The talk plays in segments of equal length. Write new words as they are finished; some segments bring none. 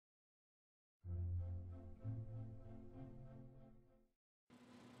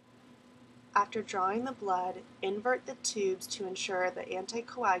After drawing the blood, invert the tubes to ensure the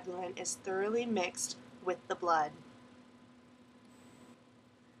anticoagulant is thoroughly mixed with the blood.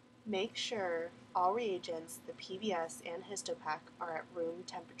 Make sure all reagents, the PBS and histopack, are at room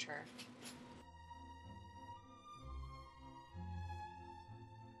temperature.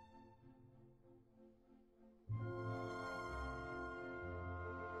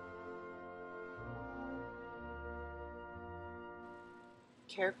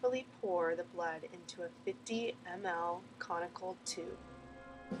 Carefully pour the blood into a 50 ml conical tube.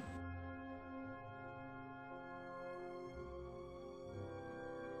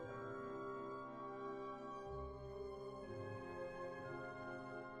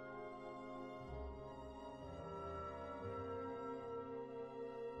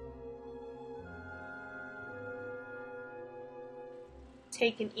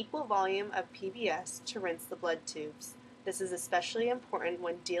 Take an equal volume of PBS to rinse the blood tubes. This is especially important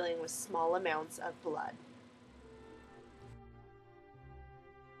when dealing with small amounts of blood.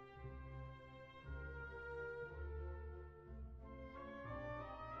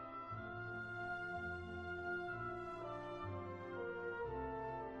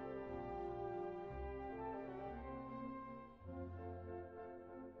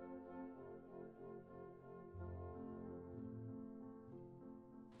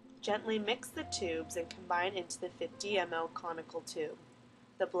 Gently mix the tubes and combine into the 50 ml conical tube.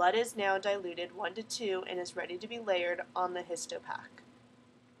 The blood is now diluted 1 to 2 and is ready to be layered on the histopack.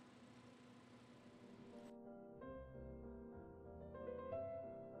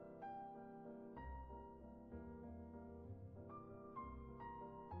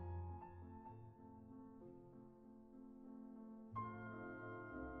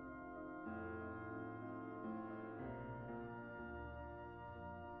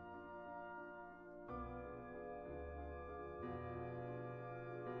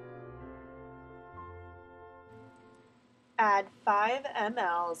 Add 5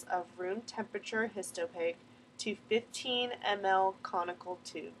 ml of room temperature histopack to 15 ml conical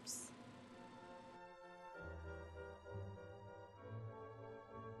tubes.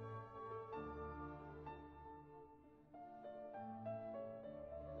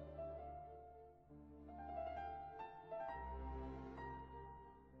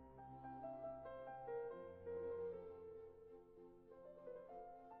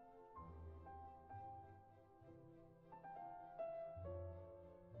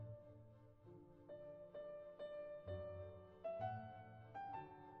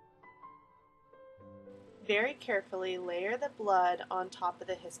 Very carefully layer the blood on top of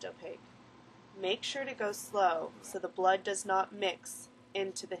the histopack. Make sure to go slow so the blood does not mix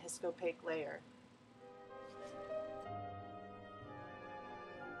into the histopack layer.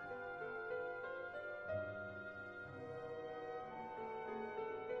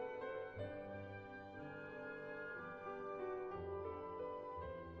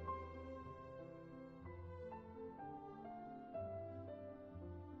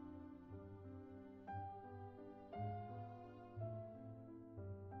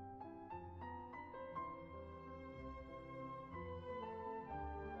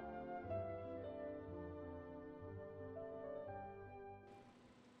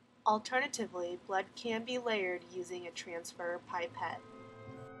 Alternatively, blood can be layered using a transfer pipette.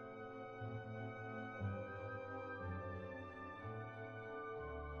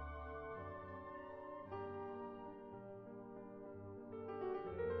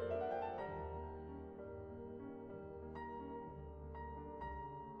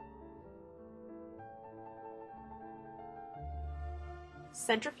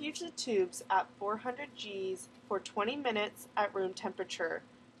 Centrifuge the tubes at 400 Gs for 20 minutes at room temperature.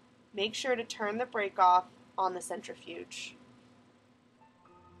 Make sure to turn the brake off on the centrifuge.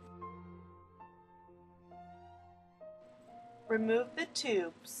 Remove the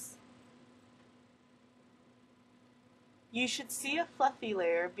tubes. You should see a fluffy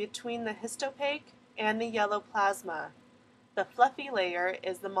layer between the histopack and the yellow plasma. The fluffy layer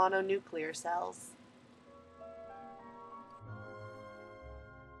is the mononuclear cells.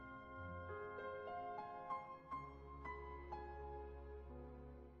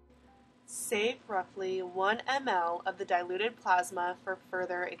 Save roughly 1 ml of the diluted plasma for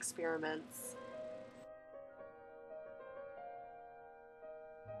further experiments.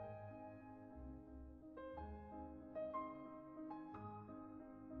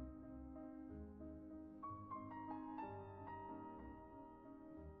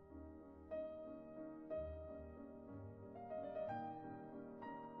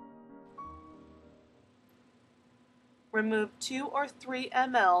 Remove 2 or 3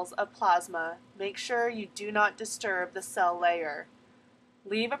 ml of plasma. Make sure you do not disturb the cell layer.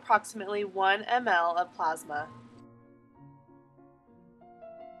 Leave approximately 1 ml of plasma.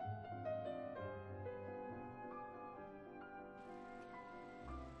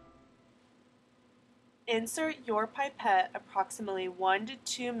 Insert your pipette approximately 1 to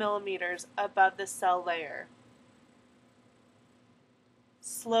 2 millimeters above the cell layer.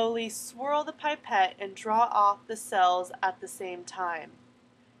 Slowly swirl the pipette and draw off the cells at the same time.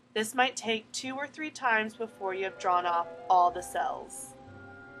 This might take 2 or 3 times before you have drawn off all the cells.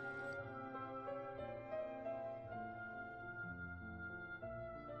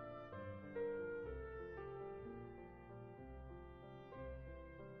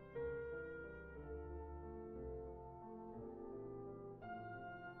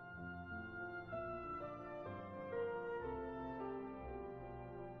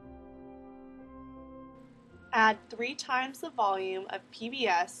 Add 3 times the volume of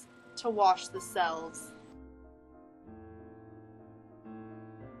PBS to wash the cells.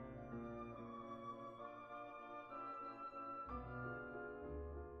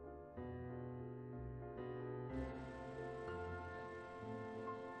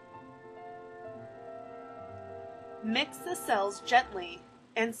 Mix the cells gently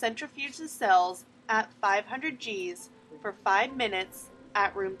and centrifuge the cells at 500 Gs for 5 minutes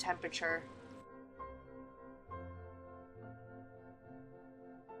at room temperature.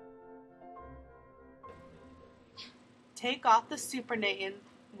 Take off the supernatant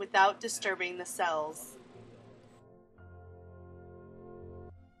without disturbing the cells.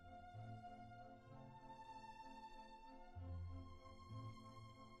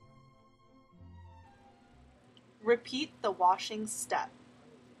 Repeat the washing step.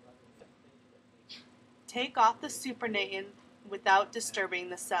 Take off the supernatant without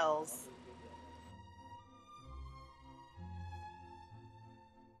disturbing the cells.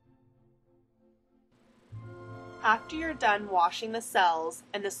 After you're done washing the cells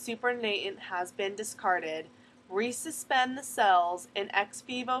and the supernatant has been discarded, resuspend the cells in ex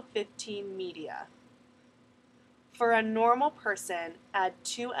vivo 15 media. For a normal person, add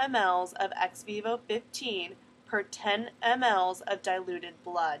 2 ml of ex vivo 15 per 10 ml of diluted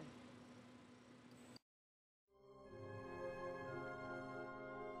blood.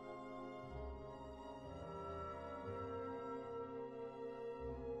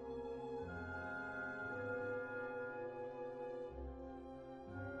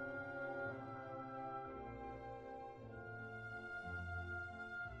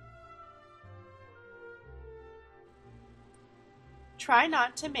 Try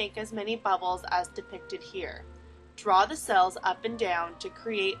not to make as many bubbles as depicted here. Draw the cells up and down to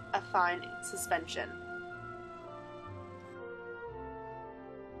create a fine suspension.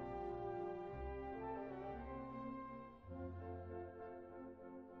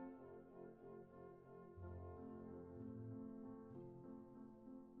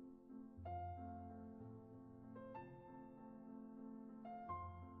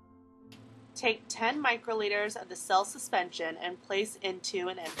 Take 10 microliters of the cell suspension and place into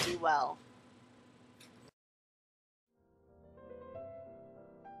an empty well.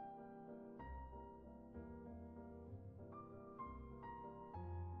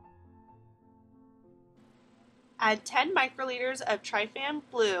 Add 10 microliters of Trifan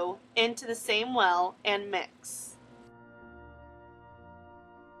Blue into the same well and mix.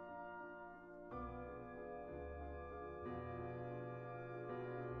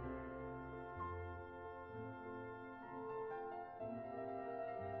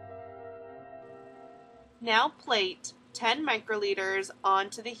 Now plate 10 microliters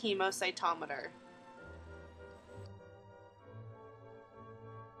onto the hemocytometer.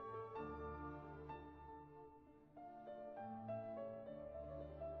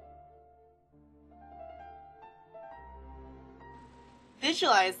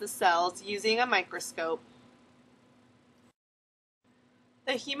 Visualize the cells using a microscope.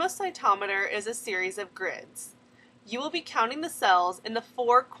 The hemocytometer is a series of grids. You will be counting the cells in the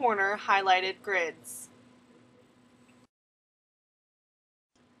 4 corner highlighted grids.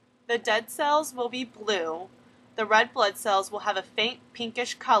 The dead cells will be blue, the red blood cells will have a faint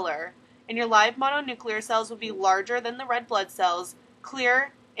pinkish color, and your live mononuclear cells will be larger than the red blood cells,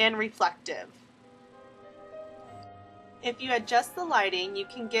 clear and reflective. If you adjust the lighting, you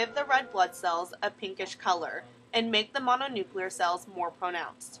can give the red blood cells a pinkish color and make the mononuclear cells more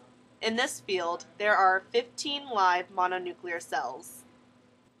pronounced. In this field, there are 15 live mononuclear cells.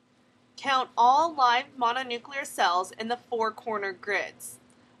 Count all live mononuclear cells in the 4 corner grids.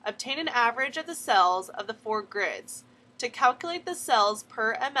 Obtain an average of the cells of the 4 grids. To calculate the cells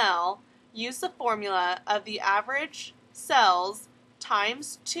per ml, use the formula of the average cells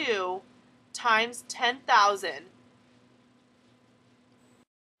times 2 times 10,000.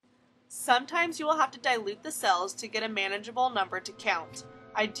 Sometimes you will have to dilute the cells to get a manageable number to count.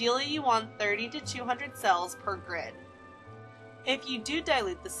 Ideally, you want 30 to 200 cells per grid. If you do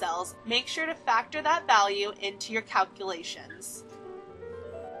dilute the cells, make sure to factor that value into your calculations.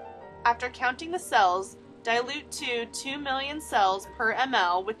 After counting the cells, dilute to 2 million cells per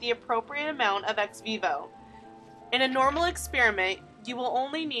ml with the appropriate amount of ex vivo. In a normal experiment, you will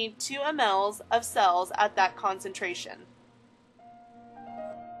only need 2 mLs of cells at that concentration.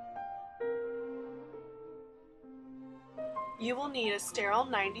 You will need a sterile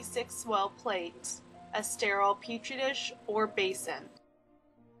 96 well plate, a sterile petri dish or basin.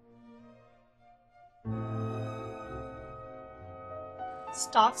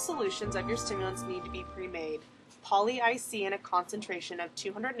 Stock solutions of your stimulants need to be pre-made. Poly-IC in a concentration of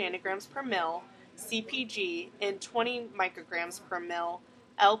 200 nanograms per ml, CPG in 20 micrograms per ml,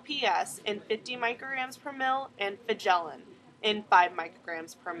 LPS in 50 micrograms per ml, and Fagellin in 5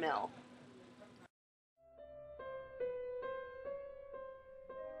 micrograms per ml.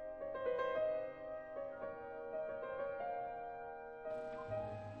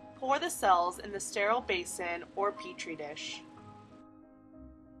 Pour the cells in the sterile basin or petri dish.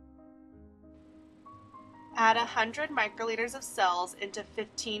 Add 100 microliters of cells into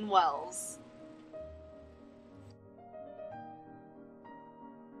 15 wells.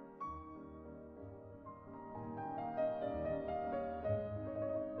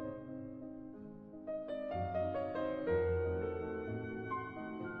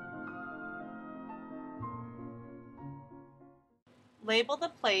 Label the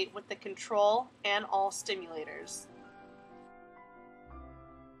plate with the control and all stimulators.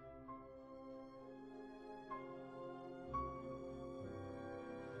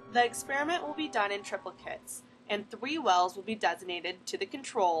 The experiment will be done in triplicates, and 3 wells will be designated to the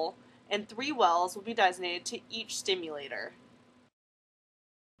control, and 3 wells will be designated to each stimulator.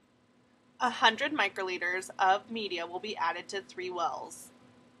 100 microliters of media will be added to 3 wells.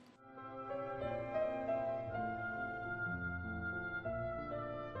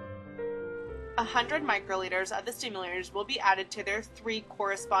 A 100 microliters of the stimulators will be added to their 3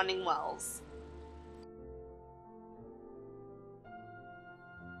 corresponding wells.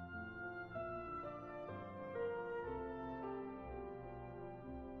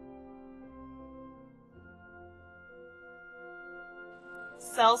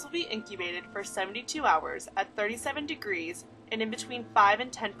 Cells will be incubated for 72 hours at 37 degrees and in between 5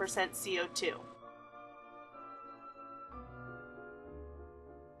 and 10% CO2.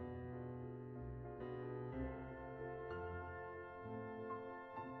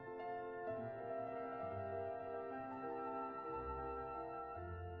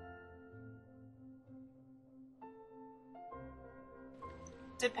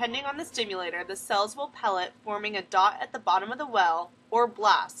 Depending on the stimulator, the cells will pellet, forming a dot at the bottom of the well, or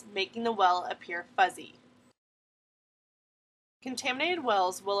blast, making the well appear fuzzy. Contaminated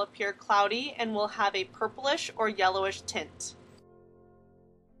wells will appear cloudy and will have a purplish or yellowish tint.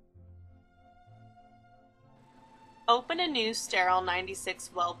 Open a new sterile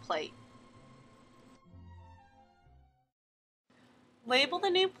 96 well plate. Label the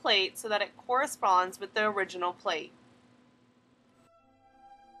new plate so that it corresponds with the original plate.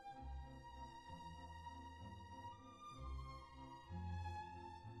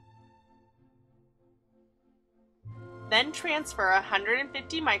 Then transfer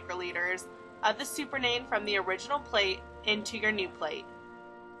 150 microliters of the supernane from the original plate into your new plate.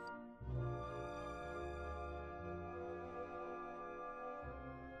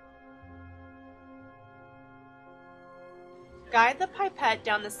 Guide the pipette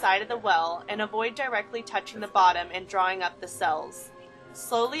down the side of the well and avoid directly touching the bottom and drawing up the cells.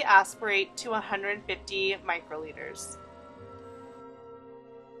 Slowly aspirate to 150 microliters.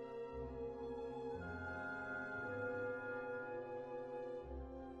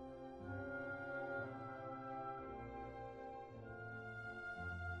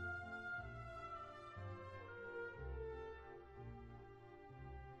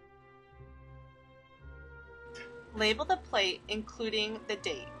 Label the plate, including the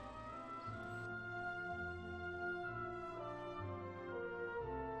date.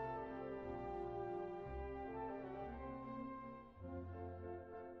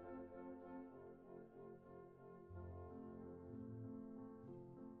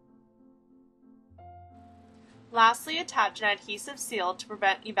 Lastly, attach an adhesive seal to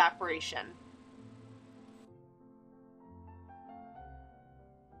prevent evaporation.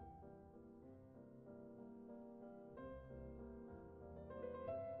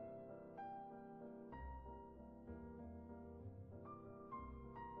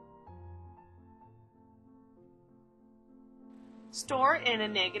 Store in a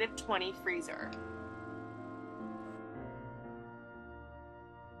 -20 freezer.